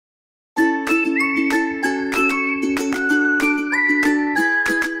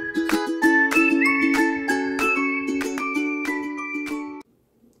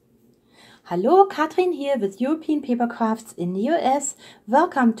Hello, Katrin here with European Paper Crafts in the US.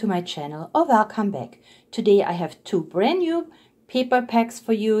 Welcome to my channel or welcome back. Today I have two brand new paper packs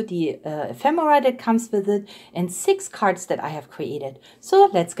for you, the ephemera that comes with it, and 6 cards that I have created. So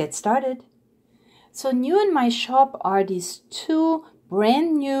let's get started. So new in my shop are these two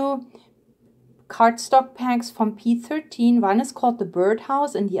brand new cardstock packs from P13. One is called the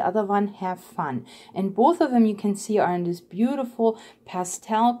Birdhouse and the other one Have Fun. And both of them you can see are in these beautiful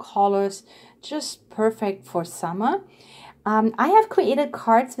pastel colors, just perfect for summer. I have created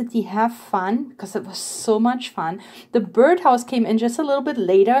cards with the Have Fun because it was so much fun. The Birdhouse came in just a little bit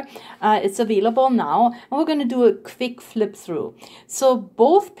later. It's available now, and we're going to do a quick flip through. So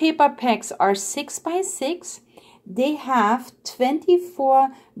both paper packs are 6 by 6. They have 24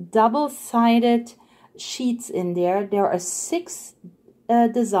 double-sided sheets in there. There are 6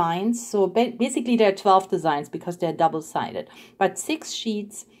 designs. So basically there are 12 designs because they're double-sided. But 6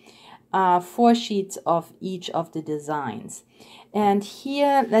 sheets, 4 sheets of each of the designs. And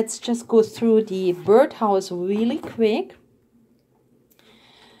here, let's just go through the Birdhouse really quick.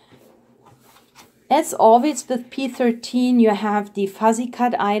 As always with P13, you have the fuzzy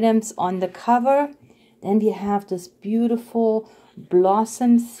cut items on the cover. Then we have this beautiful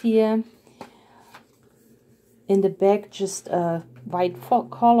blossoms here. In the back, just white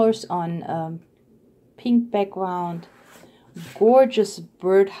colors on pink background. Gorgeous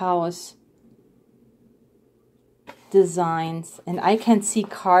birdhouse designs. And I can see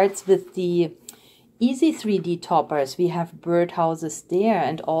cards with the easy 3D toppers. We have birdhouses there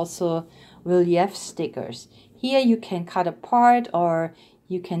and also relief stickers. Here you can cut apart, or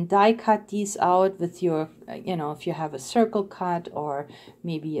you can die cut these out with your, if you have a circle cut or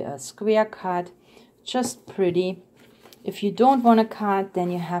maybe a square cut. Just pretty. If you don't want to cut,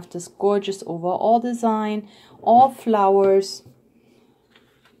 then you have this gorgeous overall design, all flowers.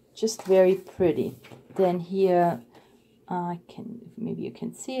 Just very pretty. Then here, maybe you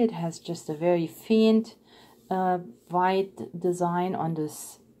can see it has just a very faint white design on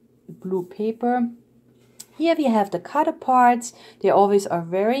this blue paper. Here we have the cut aparts. They always are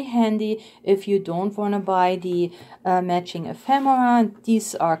very handy if you don't want to buy the matching ephemera.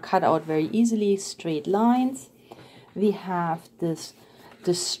 These are cut out very easily, straight lines. We have this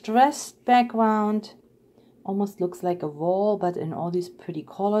distressed background. Almost looks like a wall, but in all these pretty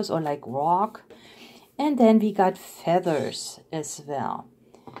colors, or like rock. And then we got feathers as well.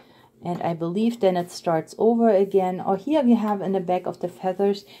 And I believe then it starts over again. Or here we have in the back of the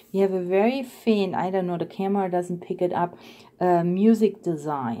feathers, we have a very faint, I don't know, the camera doesn't pick it up, music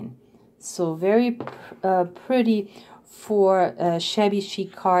design. So very pretty for shabby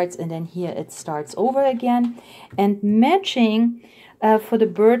chic cards. And then here it starts over again. And matching for the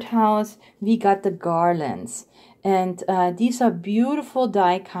birdhouse, we got the garlands. And these are beautiful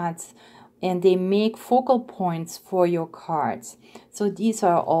die cuts, and they make focal points for your cards. So these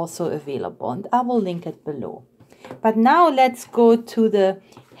are also available, and I will link it below. But now let's go to the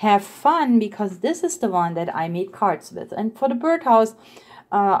Have Fun, because this is the one that I made cards with. And for the Birdhouse,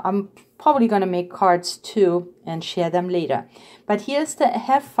 I'm probably going to make cards too and share them later. But here's the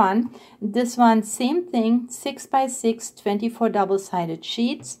Have Fun. This one, same thing, 6 by 6, 24 double-sided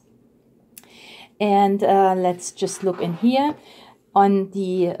sheets. And let's just look in here. On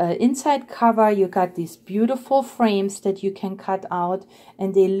the inside cover, you got these beautiful frames that you can cut out,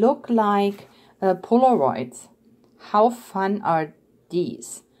 and they look like Polaroids. How fun are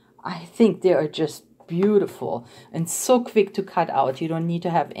these? I think they are just beautiful and so quick to cut out. You don't need to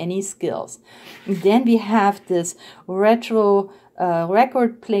have any skills. And then we have this retro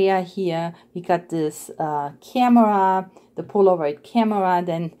record player here. We got this camera, the Polaroid camera,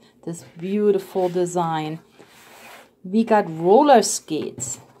 then this beautiful design. We got roller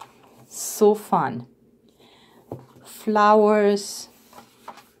skates, so fun. Flowers,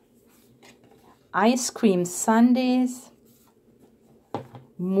 ice cream sundaes,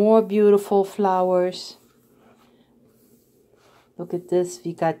 more beautiful flowers. Look at this,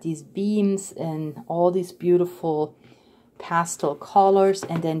 we got these beams and all these beautiful pastel colors,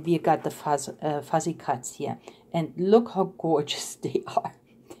 and then we got the fuzzy cuts here. And look how gorgeous they are.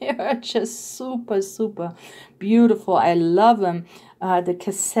 They are just super, super beautiful. I love them. The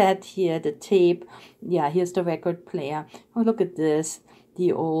cassette here, the tape. Yeah, here's the record player. Oh, look at this.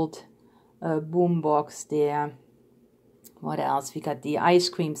 The old boombox there. What else? We got the ice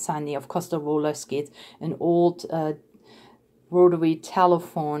cream sundae. Of course, the roller skates. An old rotary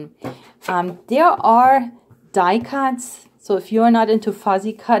telephone. There are die cuts. So if you're not into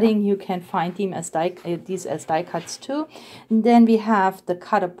fuzzy cutting, you can find them as these as die cuts too. And then we have the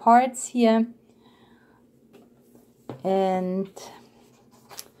cut aparts here. And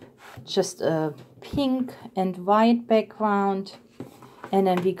just a pink and white background. And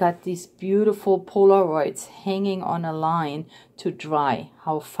then we got these beautiful Polaroids hanging on a line to dry.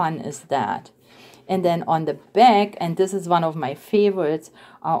 How fun is that? And then on the back, and this is one of my favorites,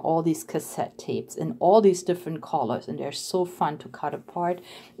 are all these cassette tapes in all these different colors. And they're so fun to cut apart.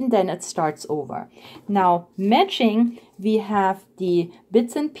 And then it starts over. Now, matching, we have the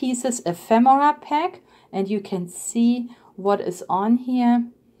Bits and Pieces ephemera pack. And you can see what is on here.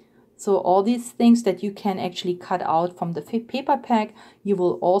 So all these things that you can actually cut out from the paper pack, you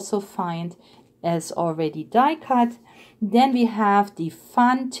will also find as already die cut. Then we have the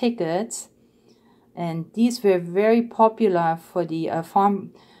fun tickets, and these were very popular for the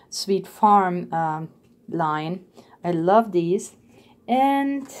Sweet Farm line. I love these.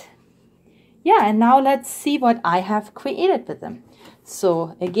 And yeah, and now let's see what I have created with them.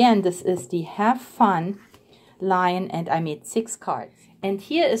 So again, this is the Have Fun line, and I made 6 cards. And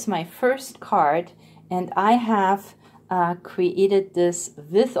here is my first card, and I have created this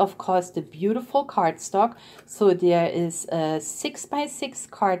with, of course, the beautiful cardstock. So there is a 6x6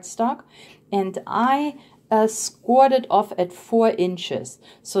 cardstock, and I scored it off at 4 inches.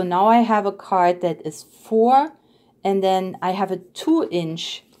 So now I have a card that is 4, and then I have a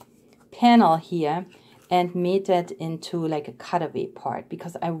 2-inch panel here, and made that into like a cutaway part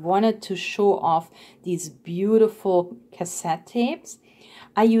because I wanted to show off these beautiful cassette tapes.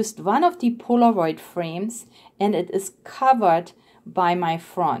 I used one of the Polaroid frames, and it is covered by my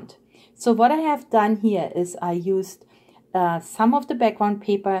front. So what I have done here is I used some of the background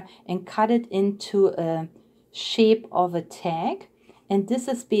paper and cut it into a shape of a tag. And this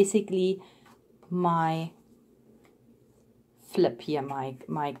is basically my flip here,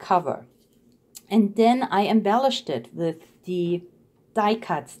 my cover. And then I embellished it with the die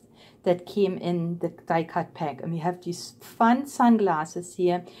cuts that came in the die cut pack. And we have these fun sunglasses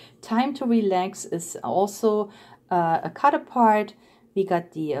here. Time to Relax is also a cut apart. We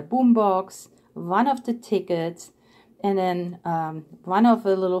got the boombox, one of the tickets, and then one of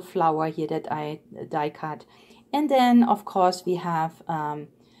a little flower here that I die cut. And then of course we have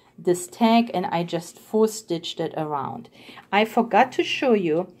this tag, and I just 4-stitched it around. I forgot to show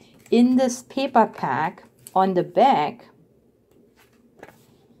you, in this paper pack on the back,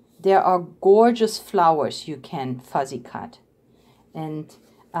 there are gorgeous flowers you can fuzzy cut. And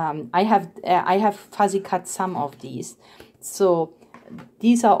I have fuzzy cut some of these. So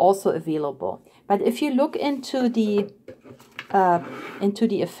these are also available. But if you look into the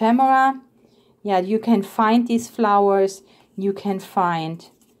ephemera, yeah, you can find these flowers. You can find,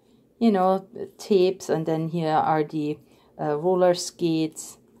 you know, tapes, and then here are the roller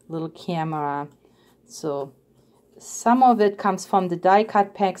skates, little camera. So some of it comes from the die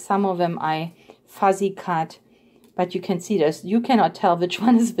cut pack, some of them I fuzzy cut, but you can see this. You cannot tell which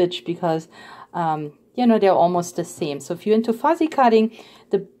one is which because you know, they're almost the same. So if you're into fuzzy cutting,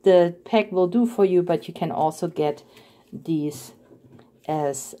 the pack will do for you, but you can also get these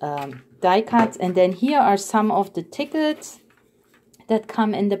as die cuts. And then here are some of the tickets that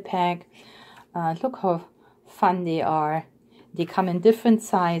come in the pack. Look how fun they are. They come in different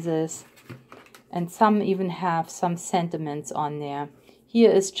sizes, and some even have some sentiments on there.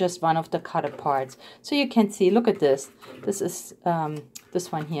 Here is just one of the cut aparts. So you can see, look at this. This is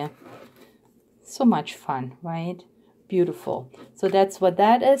this one here. So much fun, right? Beautiful. So that's what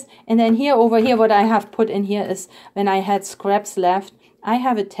that is. And then here, over here, what I have put in here is when I had scraps left, I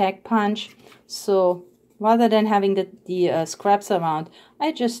have a tag punch. So rather than having the scraps around,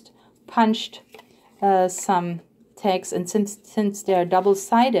 I just punched some tags, and since they're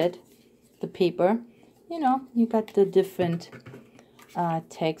double-sided, the paper, you know, you got the different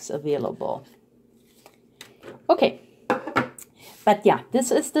tags available. Okay, but yeah,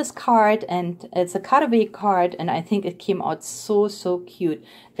 this is this card, and it's a cutaway card, and I think it came out so cute.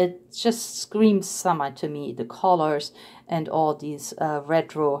 It just screams summer to me, the colors and all these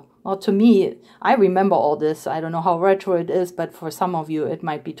retro. Well, to me, I remember all this. I don't know how retro it is, but for some of you, it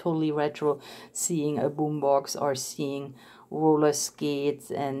might be totally retro, seeing a boombox or seeing roller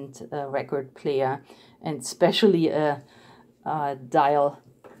skates and a record player, and especially a dial.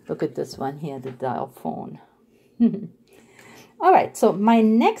 Look at this one here, the dial phone. All right, so my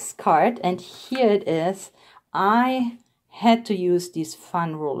next card, and here it is. I had to use these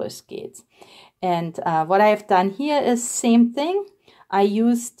fun roller skates. And what I have done here is same thing. I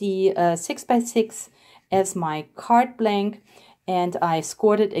used the 6x6 as my card blank, and I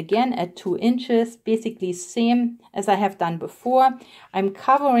scored it again at 2 inches, basically same as I have done before. I'm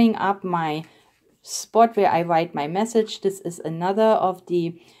covering up my spot where I write my message. This is another of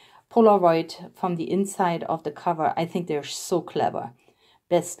the Polaroid from the inside of the cover. I think they're so clever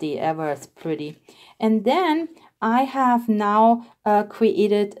best day ever. It's pretty. And then I have now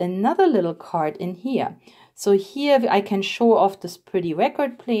created another little card in here. So here I can show off this pretty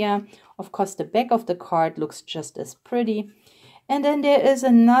record player. Of course, the back of the card looks just as pretty. And then there is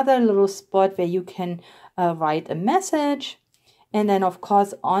another little spot where you can write a message. And then, of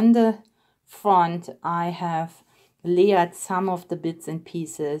course, on the front, I have layered some of the bits and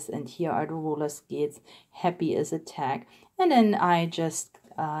pieces. And here are the roller skates. Happy is a tag. And then I just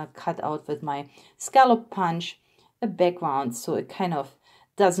cut out with my scallop punch a background so it kind of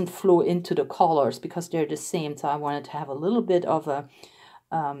doesn't flow into the colors because they're the same. So I wanted to have a little bit of a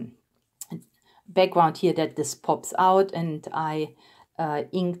background here that this pops out, and I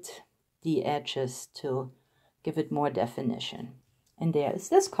inked the edges to give it more definition. And there is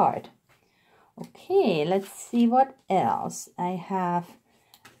this card. Okay, let's see what else. I have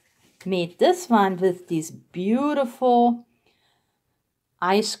made this one with these beautiful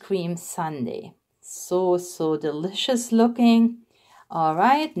ice cream sundae. So delicious looking. All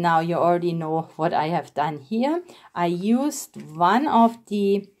right, now you already know what I have done here. I used one of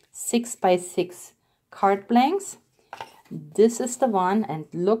the 6x6 card blanks. This is the one, and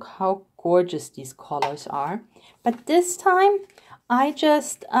look how gorgeous these colors are. But this time I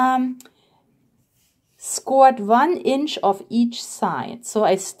just scored 1 inch of each side. So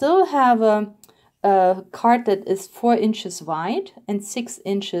I still have a card that is 4 inches wide and 6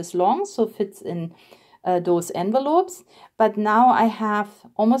 inches long, so fits in those envelopes. But now I have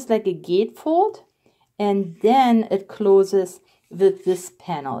almost like a gatefold, and then it closes with this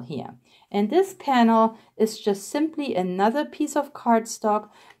panel here. And this panel is just simply another piece of cardstock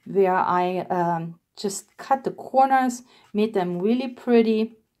where I just cut the corners, made them really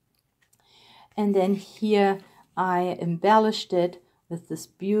pretty. And then here I embellished it with this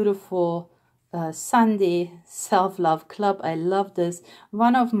beautiful Sunday Self-Love Club. I love this.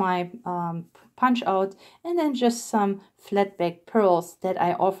 One of my punch out, and then just some flat back pearls that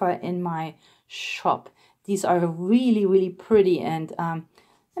I offer in my shop. These are really, really pretty, and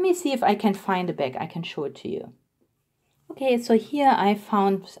let me see if I can find a bag. I can show it to you. Okay, so here I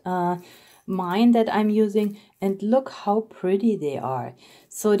found mine that I'm using, and look how pretty they are.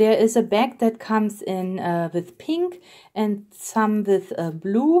 So there is a bag that comes in with pink and some with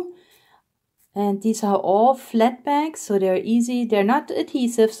blue, and these are all flat bags, so they're easy. They're not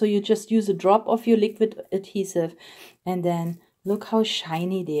adhesive, so you just use a drop of your liquid adhesive, and then look how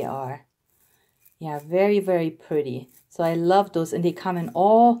shiny they are. Yeah, very, very pretty. So I love those, and they come in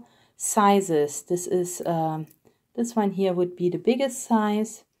all sizes. This is this one here would be the biggest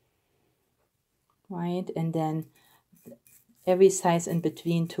size, right? And then every size in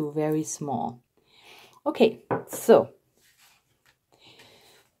between to very small. Okay, so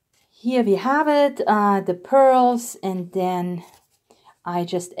here we have it, the pearls, and then I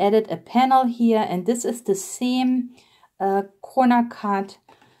just added a panel here, and this is the same corner cut.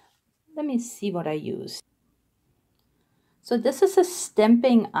 Let me see what I used. So this is a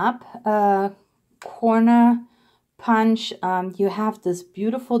Stampin' Up corner punch. You have this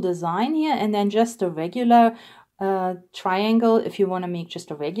beautiful design here, and then just a regular triangle if you want to make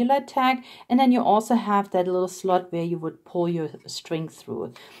just a regular tag, and then you also have that little slot where you would pull your string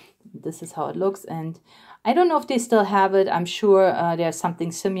through. This is how it looks, and I don't know if they still have it. I'm sure there's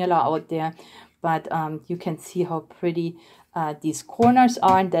something similar out there, but you can see how pretty these corners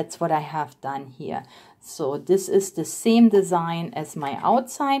are, and that's what I have done here. So this is the same design as my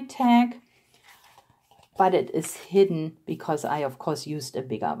outside tag, but it is hidden because I of course used a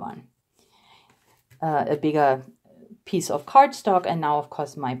bigger one, a bigger piece of cardstock, and now of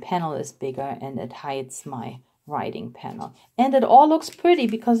course my panel is bigger and it hides my writing panel. And it all looks pretty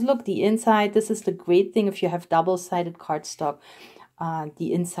because look, the inside, this is the great thing if you have double-sided cardstock,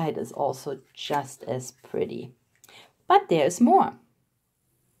 the inside is also just as pretty. But there's more.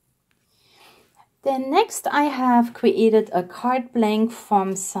 Then next I have created a card blank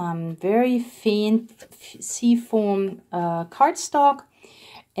from some very faint seafoam cardstock,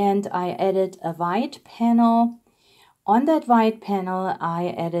 and I added a white panel. On that white panel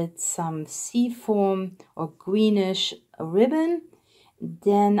I added some seafoam or greenish ribbon.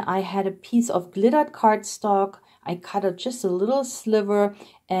 Then I had a piece of glittered cardstock. I cut out just a little sliver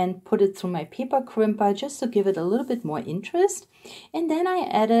and put it through my paper crimper just to give it a little bit more interest. And then I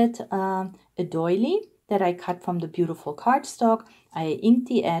added a doily that I cut from the beautiful cardstock. I inked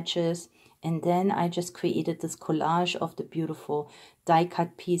the edges, and then I just created this collage of the beautiful die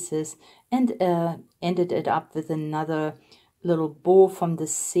cut pieces and ended it up with another little bow from the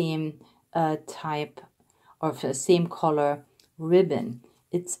same type or the same color ribbon.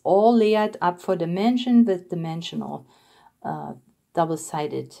 It's all layered up for dimension with dimensional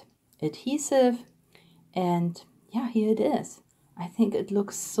double-sided adhesive. And yeah, here it is. I think it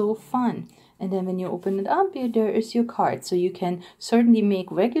looks so fun. And then when you open it up, there is your card. So you can certainly make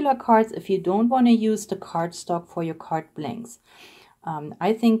regular cards if you don't want to use the cardstock for your card blanks.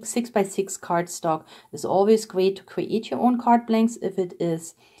 I think 6x6 cardstock is always great to create your own card blanks if it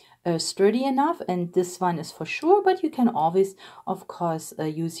is sturdy enough, and this one is for sure, but you can always, of course,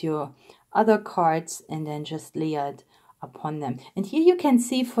 use your other cards and then just layer it upon them. And here you can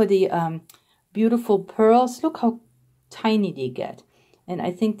see for the beautiful pearls, look how tiny they get. And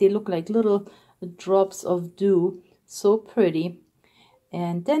I think they look like little drops of dew, so pretty.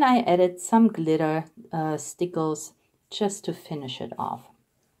 And then I added some glitter stickles just to finish it off.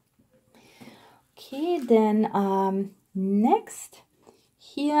 Okay, then next,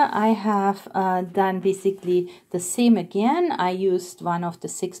 here I have done basically the same again. I used one of the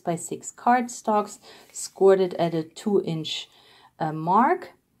 6x6 cardstocks, scored it at a 2-inch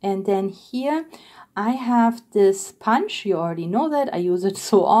mark. And then here I have this punch. You already know that. I use it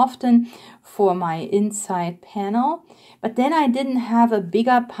so often for my inside panel. But then I didn't have a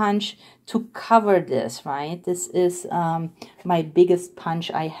bigger punch to cover this, right? This is my biggest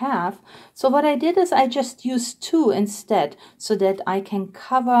punch I have. So what I did is I just used 2 instead so that I can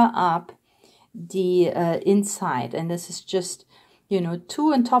cover up the inside. And this is just, you know,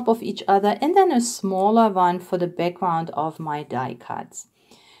 2 on top of each other, and then a smaller one for the background of my die cuts.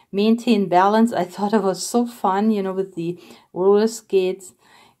 Maintain balance. I thought it was so fun, you know, with the roller skates.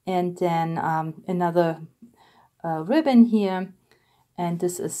 And then another ribbon here. And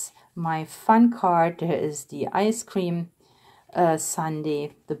this is my fun card. There is the ice cream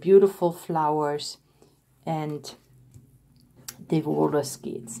sundae, the beautiful flowers, and the roller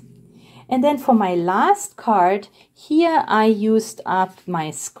skates. And then for my last card, here I used up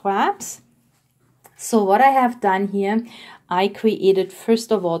my scraps. So what I have done here, I created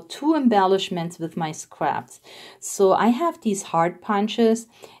first of all 2 embellishments with my scraps. So I have these heart punches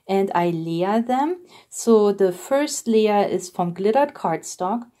and I layer them. So the first layer is from glittered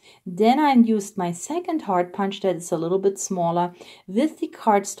cardstock. Then I used my second heart punch that is a little bit smaller with the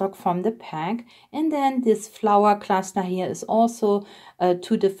cardstock from the pack. And then this flower cluster here is also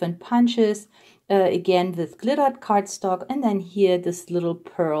 2 different punches. Again with glittered cardstock, and then here this little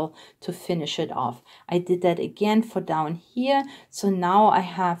pearl to finish it off. I did that again for down here. So now I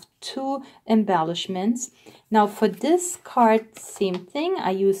have 2 embellishments. Now for this card, same thing.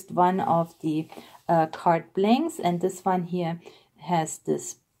 I used one of the card blanks, and this one here has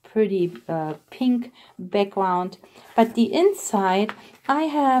this pretty pink background. But the inside, I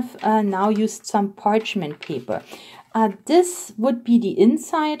have now used some parchment paper. This would be the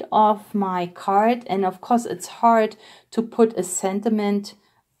inside of my card, and of course it's hard to put a sentiment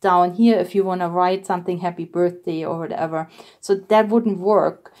down here if you want to write something, happy birthday or whatever, so that wouldn't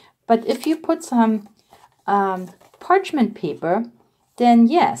work. But if you put some parchment paper, then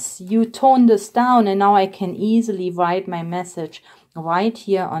yes, you tone this down, and now I can easily write my message right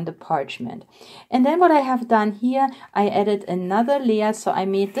here on the parchment. And then what I have done here, I added another layer. So I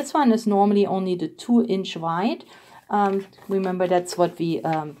made, this one is normally only the 2-inch wide. Remember, that's what we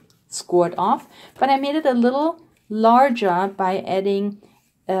scored off, but I made it a little larger by adding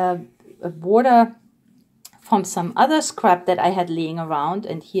a border from some other scrap that I had laying around,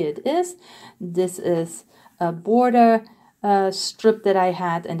 and here it is. This is a border strip that I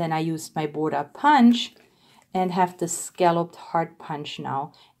had, and then I used my border punch and have the scalloped heart punch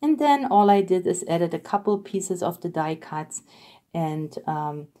now. And then all I did is added a couple pieces of the die cuts and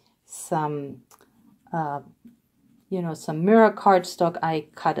some you know, some mirror cardstock. I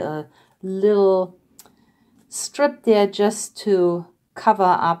cut a little strip there just to cover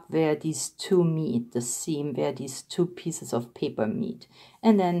up where these 2 meet, the seam where these 2 pieces of paper meet.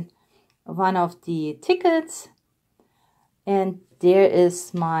 And then one of the tickets, and there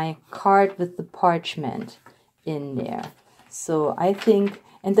is my card with the parchment in there. So I think,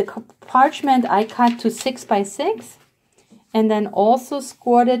 and the parchment I cut to 6x6 and then also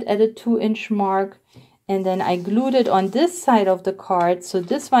scored it at a 2-inch mark. And then I glued it on this side of the card. So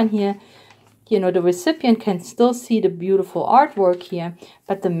this one here, you know, the recipient can still see the beautiful artwork here,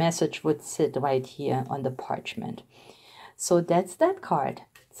 but the message would sit right here on the parchment. So that's that card.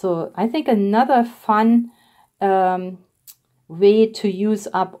 So I think another fun way to use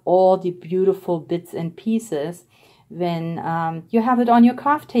up all the beautiful bits and pieces when you have it on your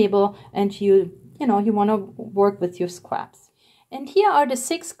craft table and you want to work with your scraps. And here are the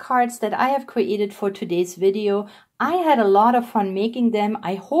 6 cards that I have created for today's video. I had a lot of fun making them.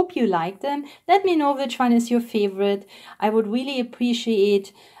 I hope you like them. Let me know which one is your favorite. I would really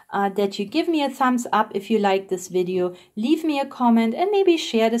appreciate that you give me a thumbs up if you like this video, leave me a comment, and maybe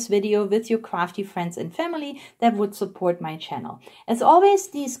share this video with your crafty friends and family that would support my channel. As always,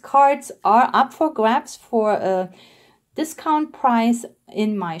 these cards are up for grabs for a discount price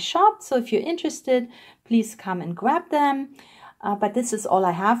in my shop, so if you're interested, please come and grab them. But this is all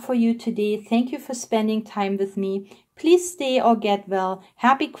I have for you today. Thank you for spending time with me. Please stay or get well.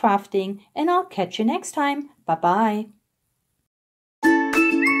 Happy crafting, and I'll catch you next time. Bye-bye.